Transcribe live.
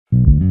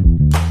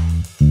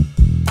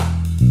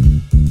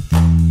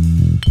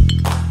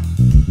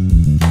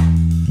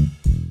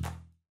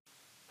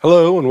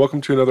Hello and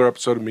welcome to another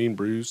episode of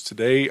Meanbrews.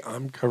 Today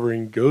I'm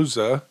covering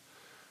Gose,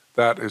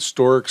 that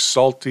historic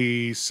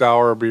salty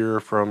sour beer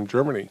from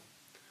Germany.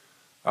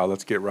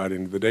 Let's get right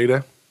into the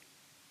data.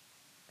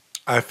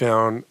 I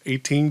found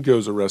 18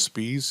 Gose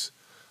recipes,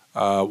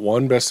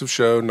 1 best of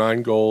show,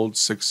 9 gold,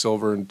 6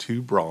 silver, and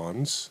 2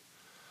 bronze.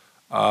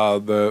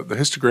 The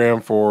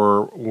histogram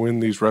for when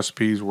these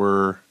recipes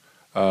were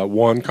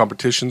won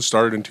competition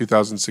started in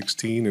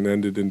 2016 and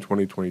ended in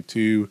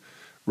 2022.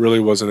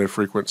 Really wasn't a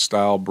frequent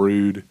style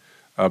brewed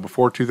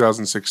before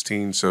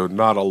 2016, so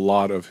not a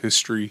lot of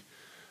history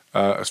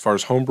as far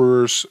as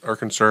homebrewers are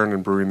concerned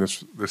in brewing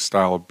this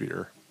style of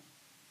beer.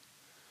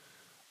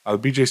 The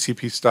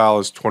BJCP style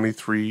is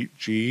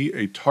 23G,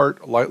 a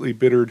tart, lightly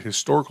bittered,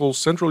 historical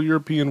Central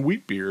European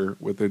wheat beer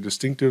with a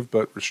distinctive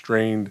but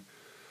restrained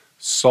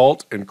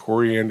salt and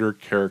coriander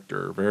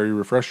character. Very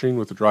refreshing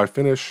with a dry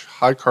finish,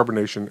 high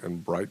carbonation,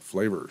 and bright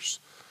flavors.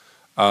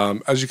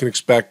 As you can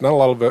expect, not a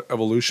lot of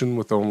evolution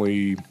with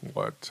only,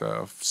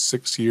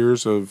 6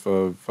 years of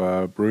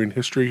brewing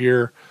history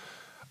here,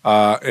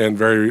 and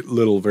very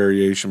little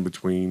variation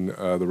between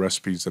the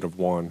recipes that have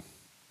won.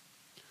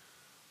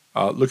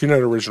 Looking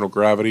at original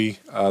gravity,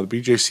 the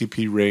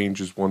BJCP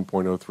range is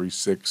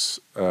 1.036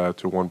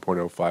 to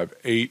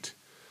 1.058.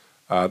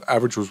 The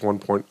average was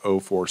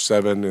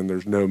 1.047, and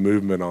there's no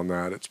movement on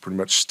that. It's pretty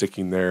much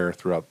sticking there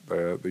throughout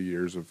the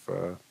years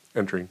of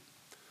entering.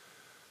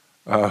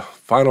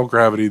 Final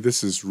gravity,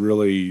 this is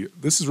really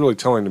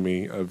telling to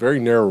me a very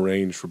narrow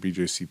range for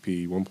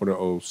BJCP,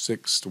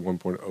 1.06 to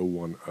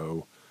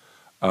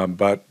 1.010.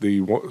 But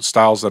the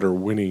styles that are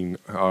winning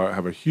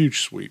have a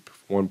huge sweep,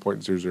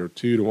 1.002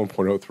 to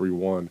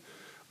 1.031,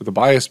 with the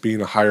bias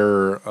being a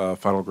higher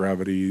final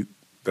gravity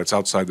that's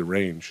outside the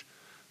range.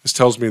 This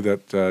tells me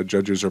that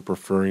judges are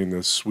preferring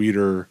the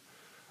sweeter,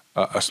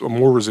 a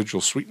more residual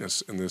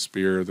sweetness in this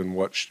beer than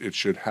what it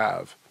should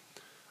have.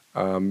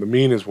 The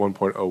mean is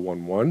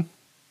 1.011.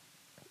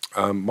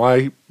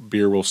 My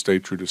beer will stay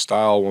true to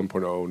style,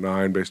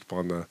 1.009, based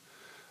upon the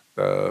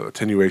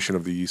attenuation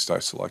of the yeast I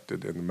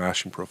selected and the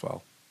mashing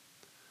profile.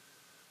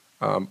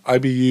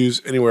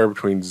 IBUs anywhere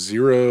between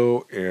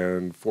 0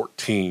 and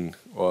 14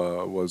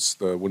 was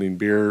the winning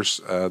beers.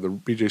 The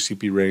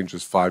BJCP range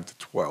is 5 to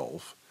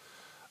 12.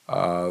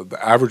 The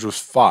average was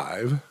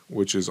 5,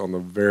 which is on the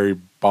very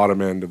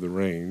bottom end of the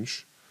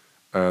range,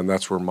 and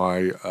that's where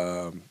my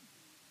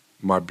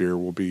beer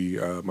will be,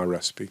 my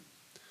recipe.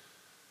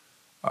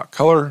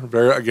 Color,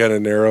 again, a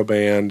narrow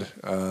band,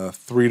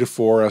 3 to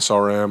 4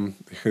 SRM.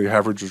 The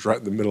average was right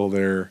in the middle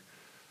there,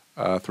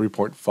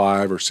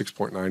 3.5 or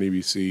 6.9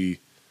 EBC.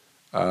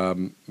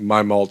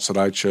 My malts that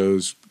I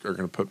chose are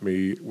going to put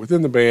me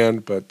within the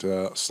band, but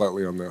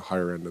slightly on the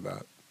higher end of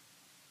that.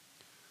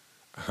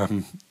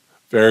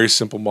 Very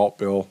simple malt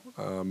bill.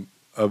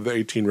 Of the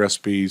 18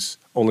 recipes,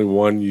 only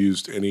 1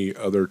 used any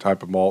other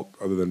type of malt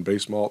other than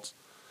base malts.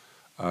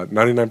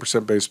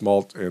 99% base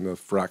malt and a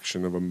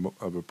fraction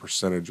of a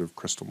percentage of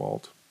crystal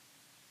malt.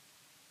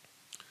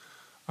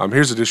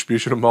 Here's a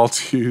distribution of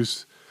malts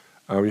used.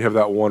 You have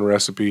that one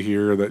recipe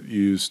here that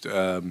used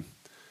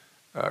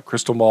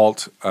crystal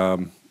malt.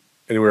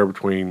 Anywhere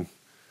between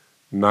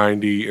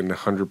 90 and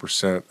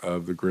 100%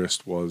 of the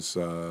grist was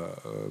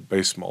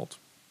base malt.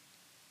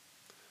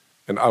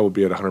 And I will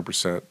be at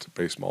 100%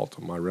 base malt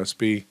on my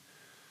recipe.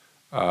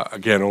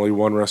 Again, only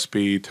one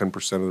recipe,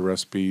 10% of the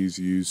recipes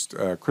used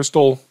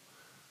crystal.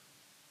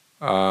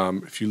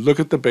 If you look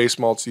at the base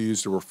malts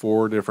used, there were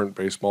 4 different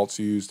base malts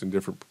used in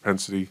different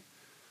propensity.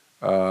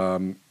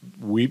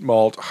 Wheat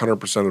malt,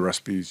 100% of the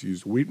recipes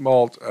used wheat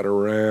malt at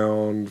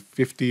around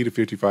 50 to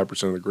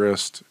 55% of the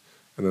grist.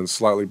 And then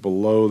slightly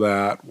below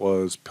that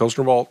was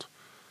Pilsner malt,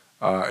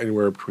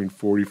 anywhere between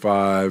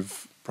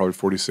 45, probably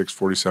 46,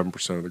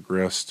 47% of the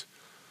grist.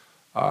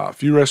 A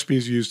few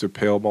recipes used a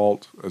pale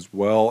malt as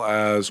well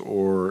as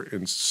or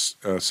in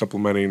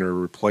supplementing or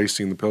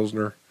replacing the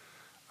Pilsner.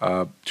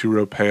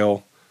 2-row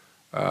pale.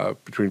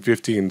 Between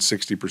 50 and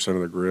 60%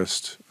 of the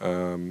grist,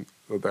 the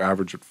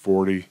average at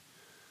 40,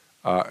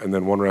 and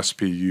then one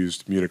recipe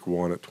used Munich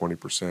 1 at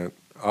 20%.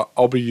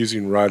 I'll be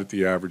using right at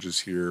the averages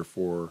here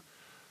for, I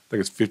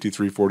think it's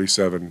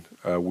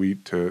 53-47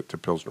 wheat to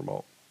Pilsner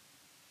malt.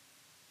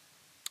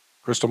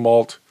 Crystal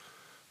malt,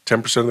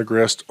 10% of the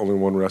grist, only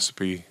one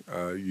recipe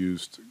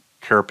used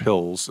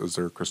Carapils as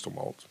their crystal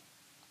malt.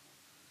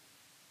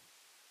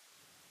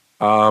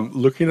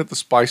 Looking at the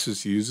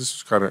spices used, this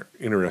is kind of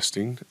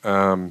interesting.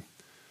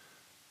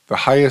 The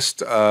highest,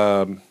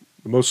 the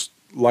most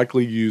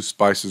likely used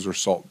spices are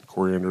salt and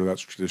coriander.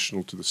 That's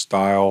traditional to the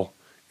style.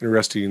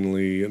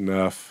 Interestingly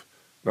enough,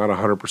 not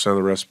 100% of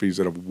the recipes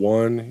that have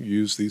won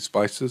use these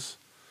spices.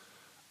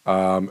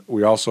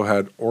 We also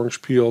had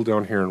orange peel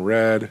down here in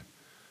red.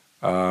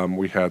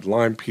 We had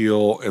lime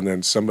peel, and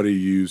then somebody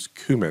used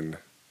cumin.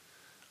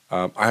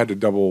 I had to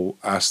double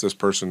ask this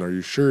person, "Are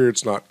you sure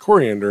it's not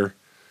coriander?"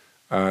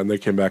 And they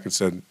came back and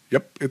said,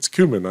 "Yep, it's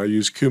cumin. I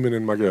use cumin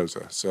in my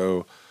Gose."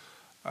 So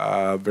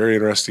very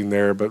interesting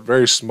there, but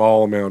very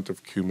small amount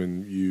of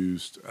cumin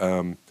used.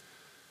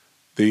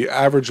 The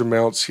average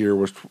amounts here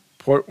was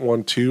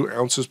 0.12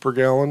 ounces per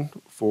gallon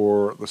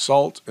for the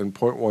salt and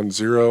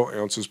 0.10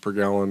 ounces per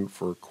gallon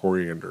for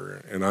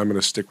coriander. And I'm going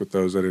to stick with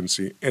those. I didn't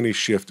see any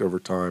shift over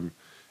time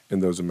in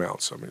those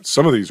amounts. I mean,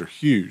 some of these are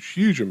huge,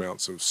 huge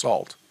amounts of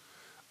salt,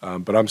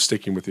 but I'm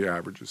sticking with the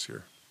averages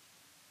here.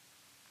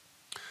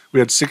 We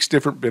had 6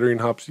 different bittering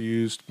hops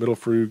used: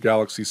 Mittelfrüh,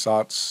 Galaxy,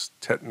 Satz,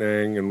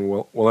 Tettnang, and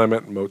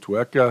Willamette and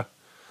Motueka.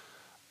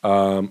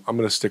 I'm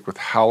going to stick with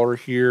Howler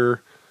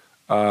here.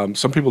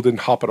 Some people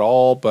didn't hop at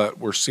all, but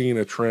we're seeing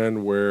a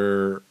trend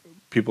where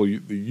the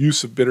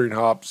use of bittering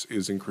hops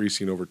is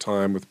increasing over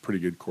time with a pretty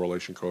good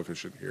correlation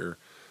coefficient here,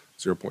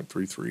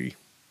 0.33.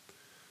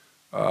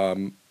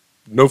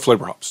 No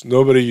flavor hops.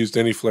 Nobody used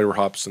any flavor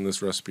hops in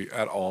this recipe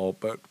at all,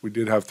 but we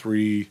did have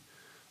 3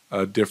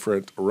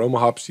 different aroma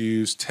hops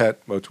used: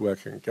 Tet,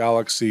 Motueka, and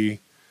Galaxy.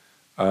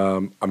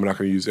 I'm not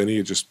going to use any.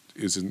 It just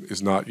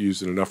is not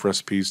used in enough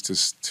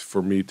recipes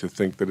for me to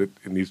think that it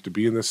needs to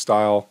be in this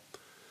style.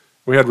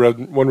 We had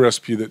one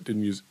recipe that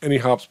didn't use any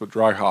hops but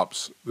dry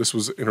hops. This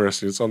was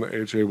interesting. It's on the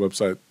AHA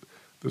website.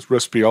 This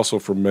recipe also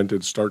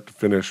fermented start to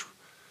finish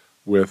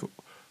with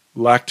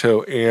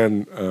lacto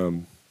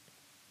and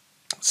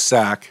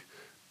sac,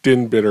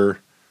 din bitter,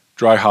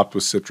 dry hopped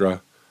with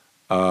citra,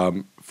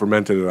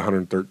 fermented at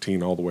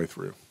 113 all the way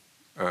through.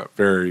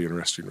 Very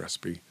interesting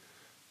recipe.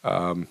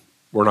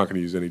 We're not going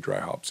to use any dry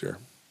hops here.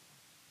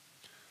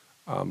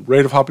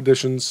 Rate of hop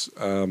additions,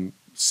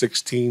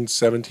 16,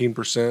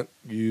 17%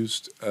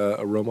 used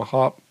aroma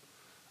hop,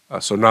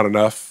 so not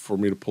enough for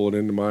me to pull it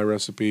into my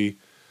recipe.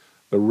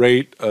 The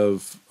rate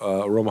of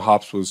aroma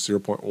hops was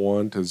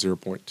 0.1 to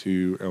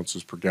 0.2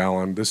 ounces per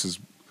gallon. This is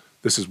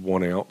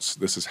 1 ounce.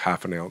 This is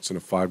half an ounce in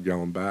a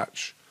 5-gallon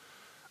batch.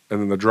 And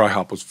then the dry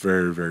hop was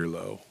very, very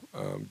low.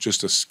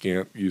 Just a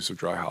scant use of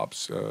dry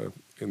hops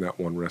in that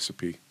one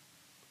recipe.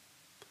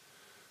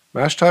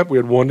 Mash type, we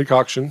had 1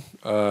 decoction.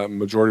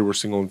 Majority were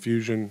single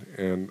infusion,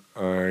 and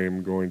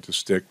I'm going to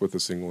stick with a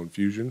single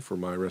infusion for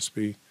my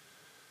recipe.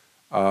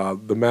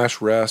 The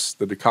mash rest,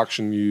 the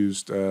decoction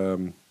used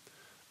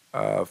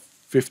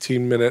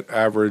 15-minute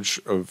average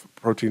of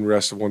protein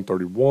rest of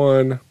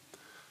 131.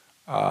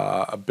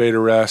 A beta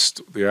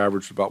rest, the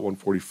average was about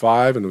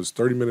 145, and it was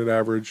 30-minute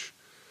average.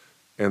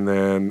 And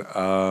then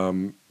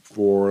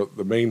for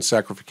the main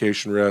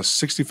sacrification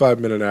rest,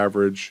 65-minute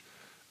average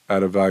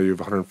at a value of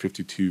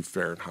 152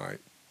 Fahrenheit.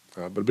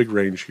 But a big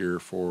range here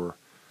for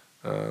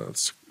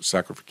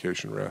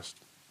sacrification rest.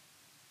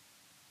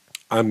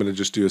 I'm going to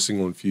just do a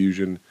single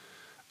infusion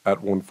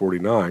at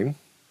 149.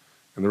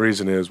 And the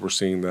reason is we're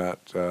seeing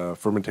that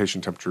fermentation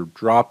temperature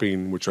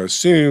dropping, which I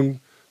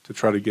assume to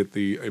try to get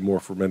a more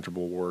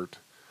fermentable wort.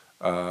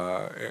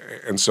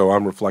 And so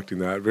I'm reflecting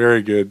that.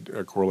 Very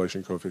good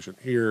correlation coefficient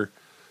here.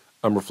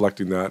 I'm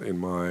reflecting that in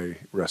my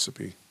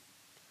recipe.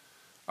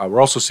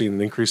 We're also seeing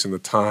an increase in the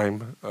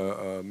time,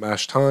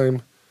 mash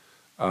time,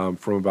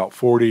 from about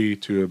 40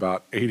 to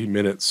about 80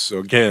 minutes. So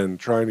again,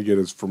 trying to get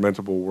as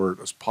fermentable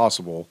wort as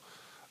possible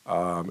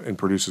and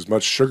produce as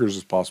much sugars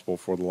as possible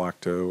for the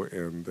lacto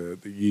and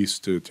the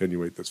yeast to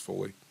attenuate this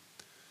fully.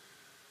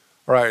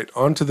 All right,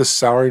 on to the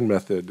souring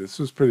method. This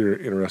was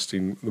pretty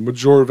interesting.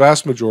 The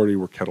vast majority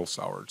were kettle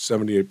soured.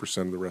 78%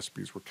 of the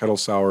recipes were kettle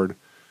soured.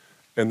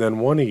 And then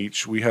 1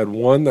 each. We had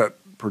 1 that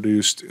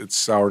produced its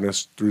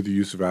sourness through the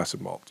use of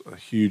acid malt, a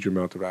huge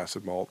amount of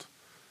acid malt.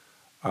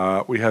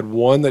 We had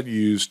 1 that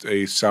used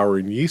a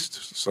souring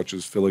yeast, such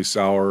as Philly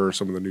Sour or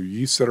some of the new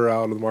yeasts that are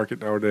out on the market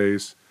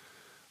nowadays.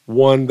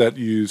 1 that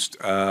used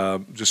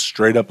just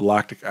straight up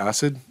lactic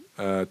acid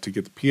to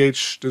get the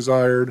pH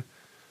desired.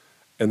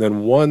 And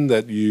then 1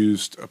 that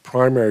used a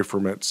primary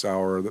ferment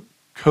sour that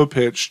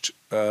co-pitched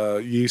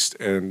yeast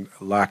and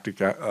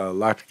lactic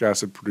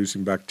acid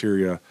producing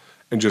bacteria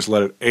and just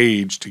let it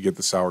age to get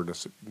the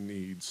sourness it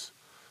needs.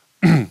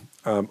 I'm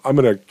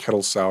going to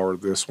kettle sour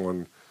this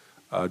one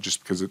just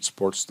because it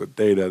supports the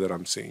data that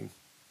I'm seeing.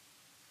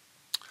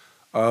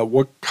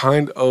 What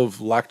kind of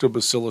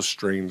lactobacillus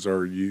strains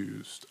are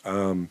used?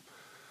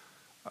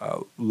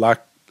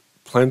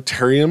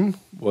 Planetarium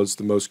was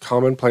the most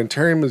common.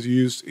 Planetarium is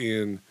used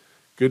in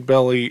Good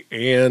Belly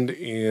and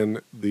in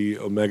the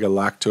Omega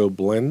Lacto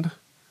blend.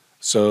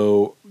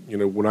 So,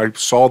 when I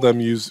saw them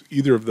use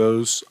either of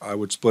those, I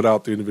would split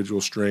out the individual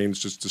strains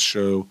just to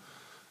show,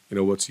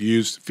 what's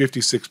used.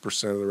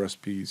 56% of the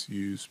recipes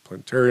use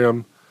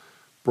Planetarium.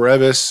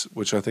 Brevis,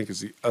 which I think is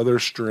the other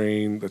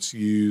strain that's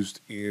used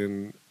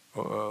in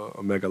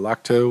Omega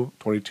Lacto,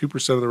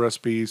 22% of the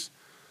recipes.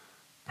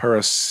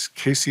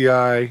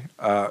 Paracasei,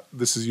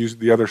 this is used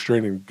the other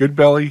strain in Good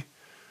Belly.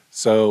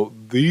 So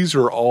these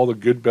are all the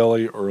Good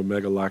Belly or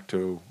Omega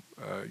Lacto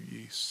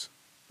yeast.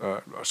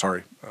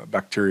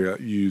 Bacteria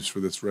used for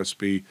this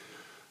recipe.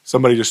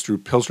 Somebody just threw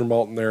Pilsner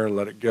malt in there and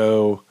let it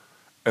go.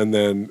 And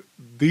then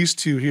these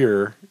 2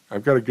 here,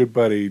 I've got a good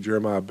buddy,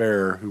 Jeremiah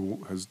Bear,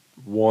 who has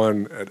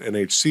won at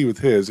NHC with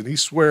his, and he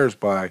swears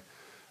by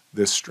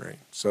this strain.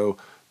 So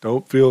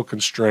don't feel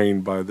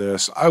constrained by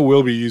this. I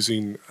will be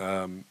using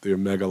the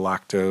Omega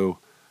Lacto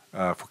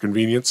for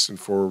convenience and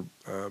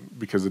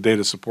because the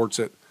data supports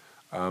it.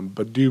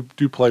 But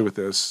do play with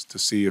this to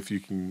see if you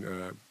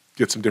can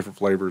get some different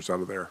flavors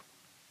out of there.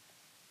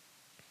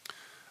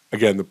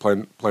 Again, the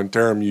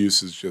plantarum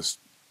use is just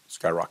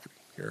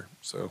skyrocketing here.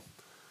 So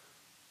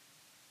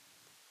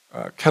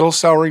kettle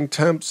souring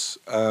temps,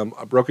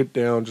 I broke it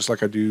down just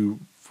like I do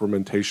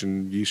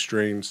fermentation yeast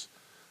strains.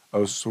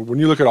 So when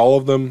you look at all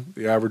of them,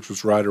 the average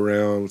was right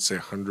around, let's say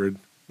 100,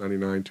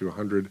 99 to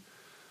 100.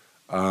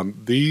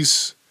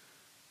 These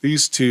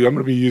two, I'm going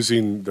to be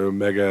using the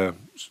Omega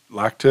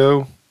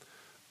Lacto.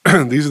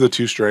 These are the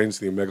two strains,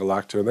 the Omega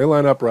Lacto, and they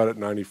line up right at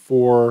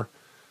 94.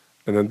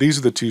 And then these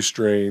are the two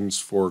strains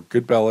for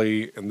Good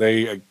Belly, and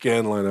they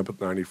again line up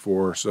at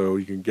 94. So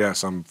you can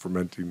guess I'm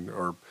fermenting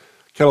or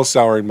kettle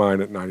souring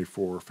mine at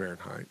 94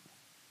 Fahrenheit.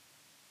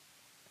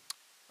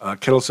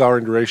 Kettle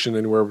souring duration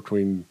anywhere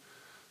between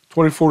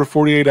 24 to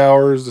 48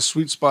 hours. The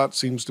sweet spot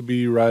seems to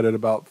be right at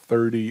about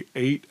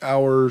 38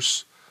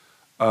 hours.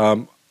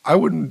 I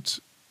wouldn't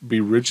be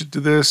rigid to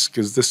this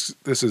because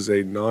this is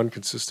a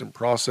non-consistent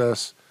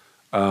process.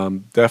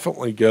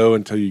 Definitely go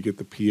until you get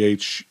the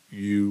pH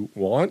you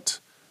want.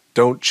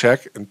 Don't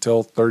check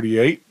until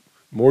 38.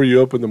 The more you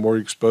open, the more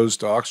you're exposed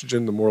to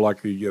oxygen, the more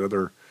likely you get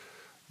other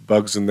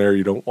bugs in there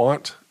you don't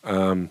want.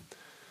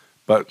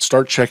 But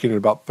start checking at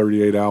about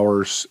 38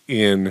 hours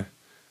in,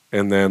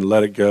 and then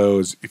let it go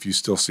as if you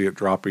still see it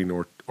dropping,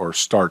 or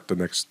start the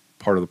next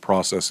part of the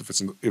process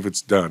if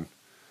it's done.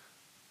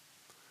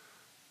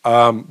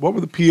 What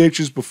were the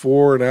pHs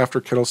before and after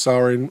kettle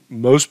souring?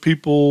 Most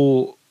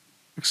people,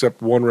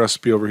 except one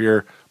recipe over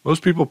here,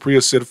 most people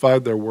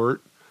pre-acidified their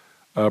wort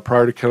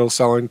prior to kettle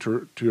souring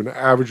to an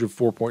average of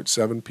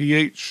 4.7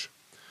 pH.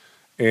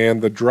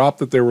 And the drop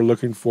that they were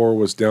looking for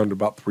was down to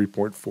about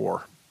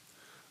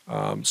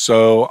 3.4.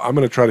 So I'm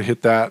going to try to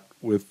hit that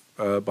with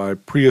by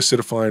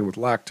pre-acidifying with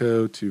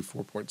lacto to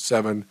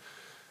 4.7,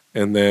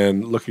 and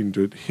then looking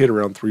to hit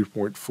around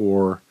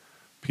 3.4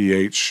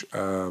 pH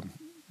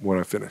when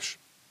I finish.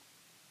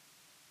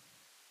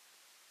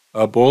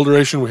 Boil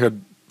duration, we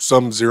had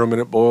some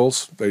 0-minute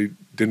boils. They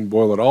didn't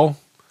boil at all.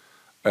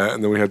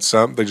 And then we had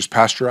some, they just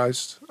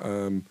pasteurized,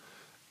 and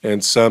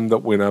some that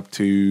went up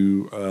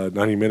to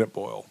 90-minute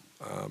boil.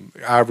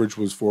 The average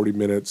was 40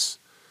 minutes.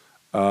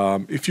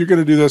 If you're going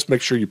to do this,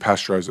 make sure you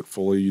pasteurize it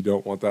fully. You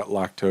don't want that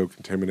lacto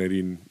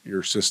contaminating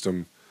your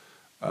system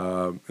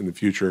in the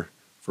future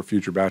for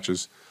future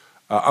batches.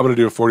 I'm going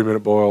to do a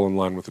 40-minute boil in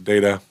line with the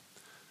data.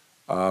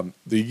 The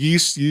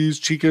yeast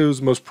used, Chico is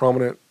the most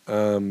prominent.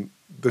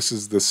 This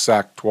is the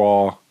Sac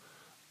Trois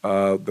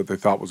that they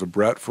thought was a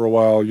Brett for a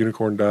while,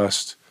 unicorn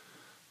dust.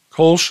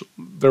 Kolsch,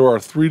 there are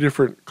 3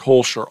 different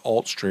Kolsch or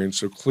alt strains,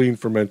 so clean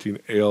fermenting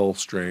ale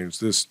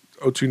strains. This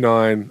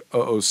 029,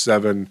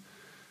 007,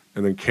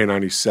 and then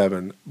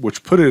K97,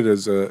 which put it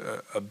as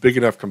a big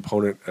enough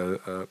component,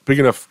 a big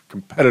enough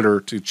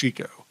competitor to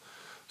Chico.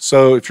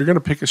 So if you're going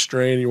to pick a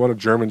strain, you want a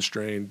German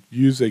strain,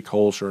 use a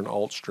Kolsch or an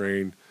alt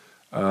strain,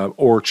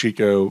 or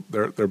Chico.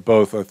 They're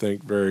both, I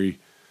think, very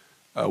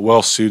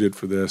well suited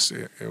for this.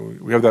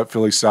 And we have that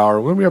Philly sour,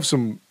 and then we have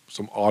some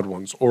odd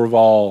ones.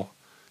 Orval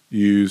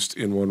used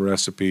in one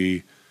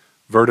recipe,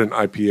 Verdant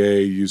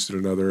IPA used in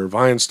another,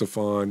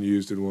 Weihenstephan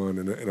used in one,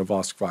 and a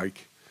Voskvike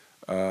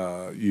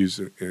used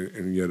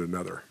in yet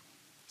another.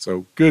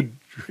 So good,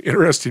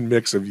 interesting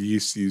mix of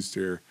yeast used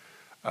here.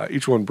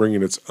 Each one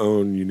bringing its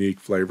own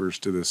unique flavors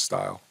to this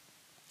style.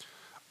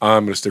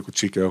 I'm going to stick with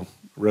Chico,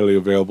 readily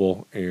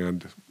available,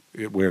 and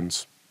it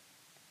wins.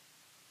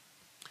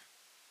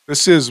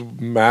 This is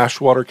mash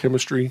water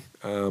chemistry.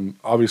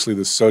 Obviously,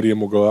 the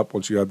sodium will go up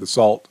once you add the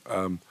salt.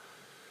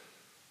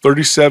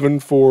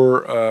 37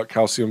 for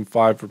calcium,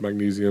 5 for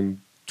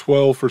magnesium,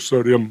 12 for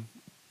sodium,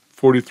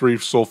 43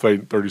 sulfate,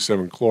 and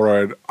 37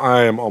 chloride.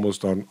 I am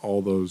almost on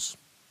all those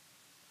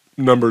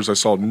numbers. I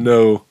saw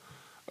no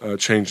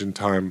change in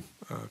time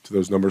to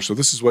those numbers. So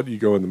this is what you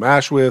go in the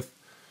mash with.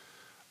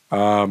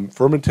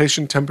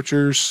 Fermentation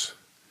temperatures,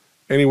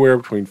 anywhere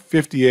between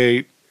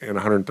 58 and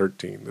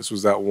 113. This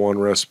was that one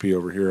recipe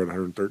over here at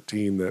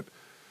 113 that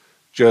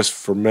just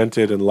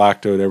fermented and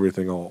lactoed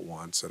everything all at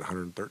once at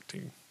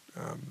 113.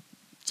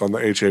 It's on the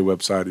HA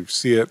website if you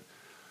see it.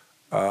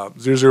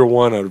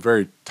 001 at a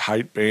very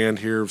tight band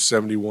here of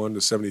 71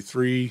 to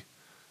 73.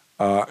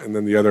 And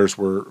then the others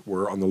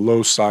were on the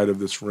low side of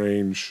this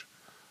range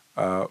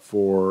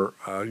for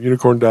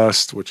unicorn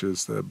dust, which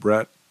is the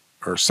Brett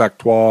or Sac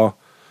Trois,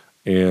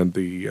 and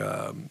the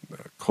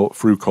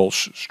Fru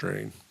Kolsch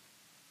strain,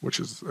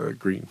 which is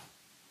green.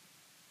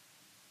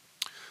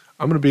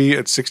 I'm going to be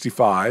at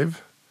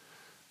 65.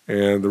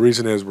 And the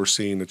reason is we're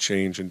seeing a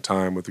change in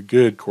time with a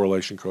good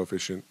correlation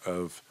coefficient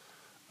of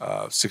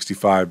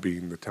 65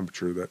 being the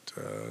temperature that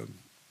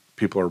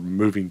people are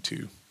moving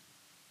to.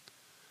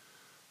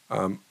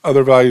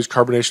 Other values,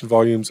 carbonation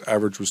volumes,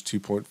 average was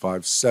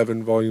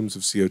 2.57 volumes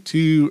of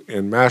CO2,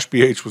 and mash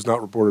pH was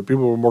not reported.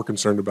 People were more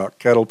concerned about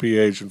kettle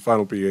pH and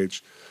final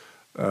pH,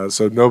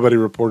 so nobody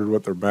reported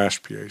what their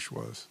mash pH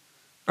was,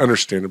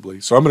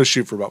 understandably. So I'm going to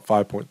shoot for about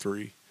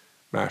 5.3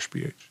 mash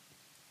pH.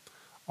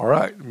 All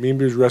right,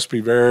 Meanbrews recipe,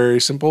 very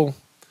simple.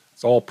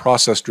 It's all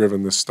process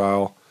driven, this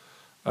style.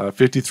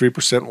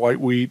 53% white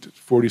wheat,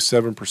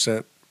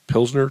 47%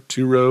 Pilsner,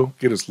 2-row.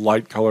 Get as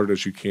light colored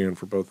as you can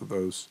for both of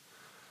those.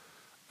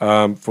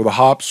 For the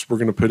hops, we're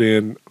going to put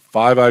in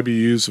 5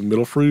 IBUs of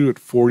middle fruit at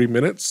 40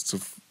 minutes. It's a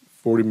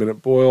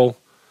 40-minute boil.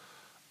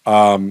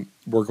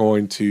 We're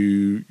going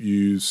to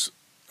use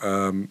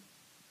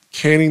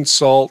canning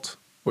salt,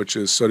 which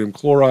is sodium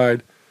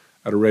chloride,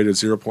 at a rate of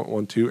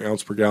 0.12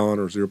 ounce per gallon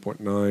or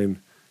 0.9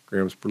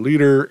 grams per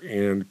liter,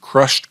 and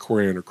crushed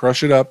coriander.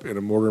 Crush it up in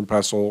a mortar and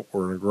pestle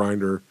or in a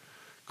grinder,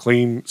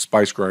 clean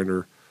spice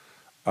grinder.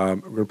 We're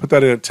going to put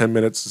that in at 10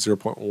 minutes,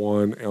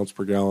 0.1 ounce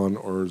per gallon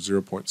or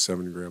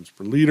 0.7 grams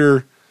per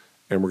liter.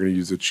 And we're going to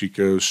use a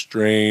Chico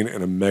strain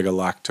and a mega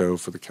lacto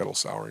for the kettle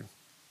souring.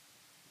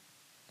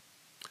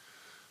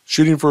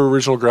 Shooting for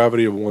original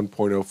gravity of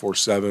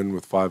 1.047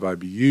 with 5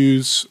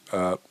 IBUs.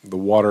 The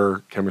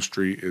water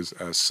chemistry is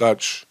as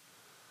such.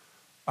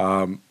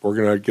 We're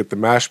going to get the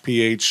mash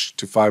pH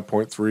to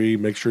 5.3.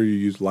 Make sure you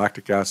use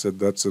lactic acid.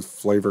 That's a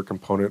flavor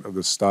component of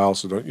this style,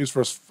 so don't use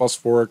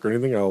phosphoric or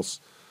anything else.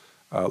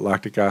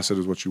 Lactic acid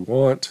is what you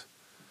want.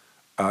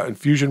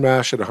 Infusion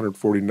mash at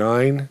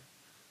 149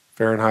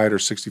 Fahrenheit or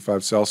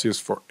 65 Celsius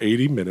for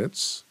 80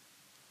 minutes.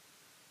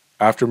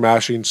 After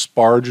mashing,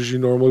 sparge as you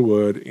normally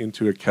would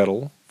into a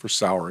kettle for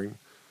souring.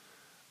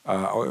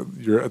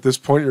 At this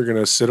point, you're going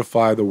to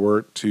acidify the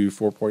wort to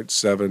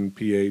 4.7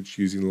 pH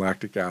using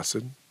lactic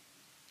acid.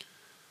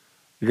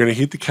 You're going to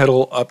heat the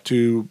kettle up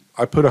to,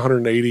 I put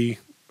 180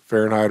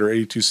 Fahrenheit or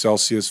 82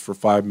 Celsius for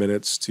 5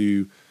 minutes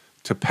to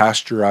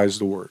pasteurize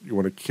the wort. You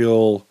want to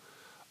kill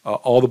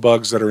all the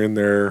bugs that are in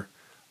there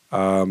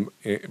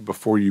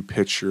before you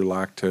pitch your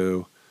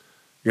lacto.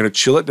 You're going to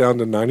chill it down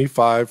to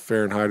 95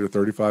 Fahrenheit or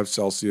 35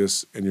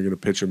 Celsius, and you're going to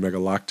pitch a mega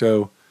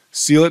lacto.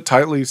 Seal it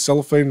tightly.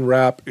 Cellophane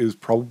wrap is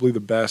probably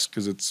the best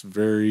because it's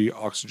very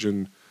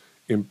oxygen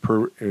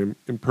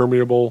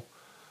impermeable.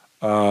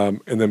 And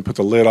then put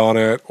the lid on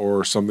it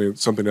or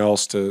something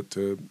else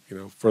to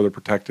further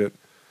protect it.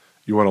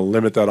 You want to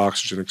limit that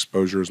oxygen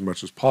exposure as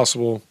much as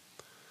possible.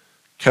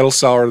 Kettle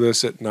sour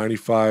this at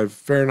 95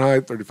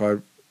 Fahrenheit,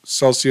 35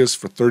 Celsius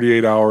for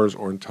 38 hours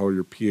or until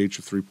your pH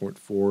of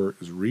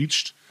 3.4 is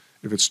reached.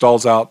 If it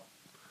stalls out,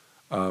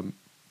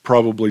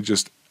 probably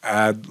just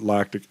add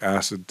lactic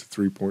acid to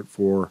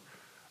 3.4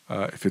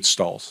 if it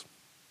stalls.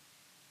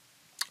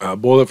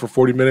 Boil it for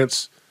 40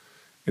 minutes,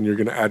 and you're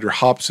going to add your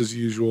hops as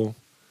usual.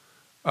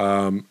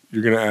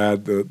 You're going to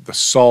add the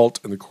salt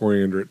and the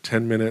coriander at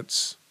 10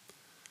 minutes.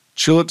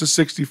 Chill it to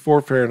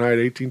 64 Fahrenheit,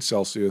 18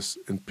 Celsius,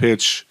 and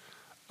pitch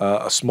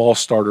a small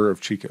starter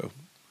of Chico.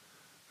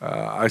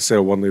 I say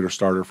a 1 liter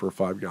starter for a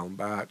 5-gallon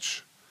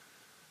batch.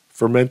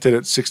 Ferment it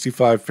at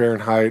 65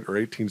 Fahrenheit or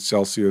 18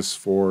 Celsius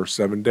for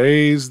 7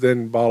 days,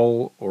 then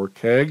bottle or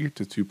keg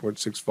to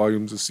 2.6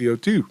 volumes of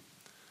CO2.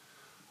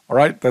 All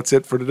right, that's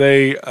it for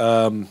today.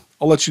 I'll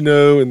let you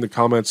know in the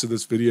comments of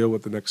this video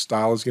what the next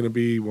style is going to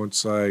be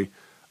once I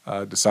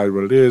decide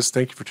what it is.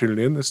 Thank you for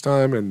tuning in this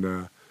time,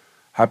 and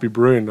happy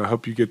brewing. I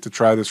hope you get to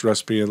try this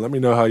recipe, and let me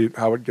know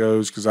how it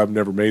goes, because I've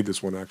never made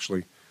this one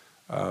actually.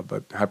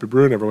 But happy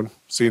brewing, everyone.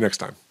 See you next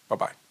time.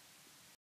 Bye-bye.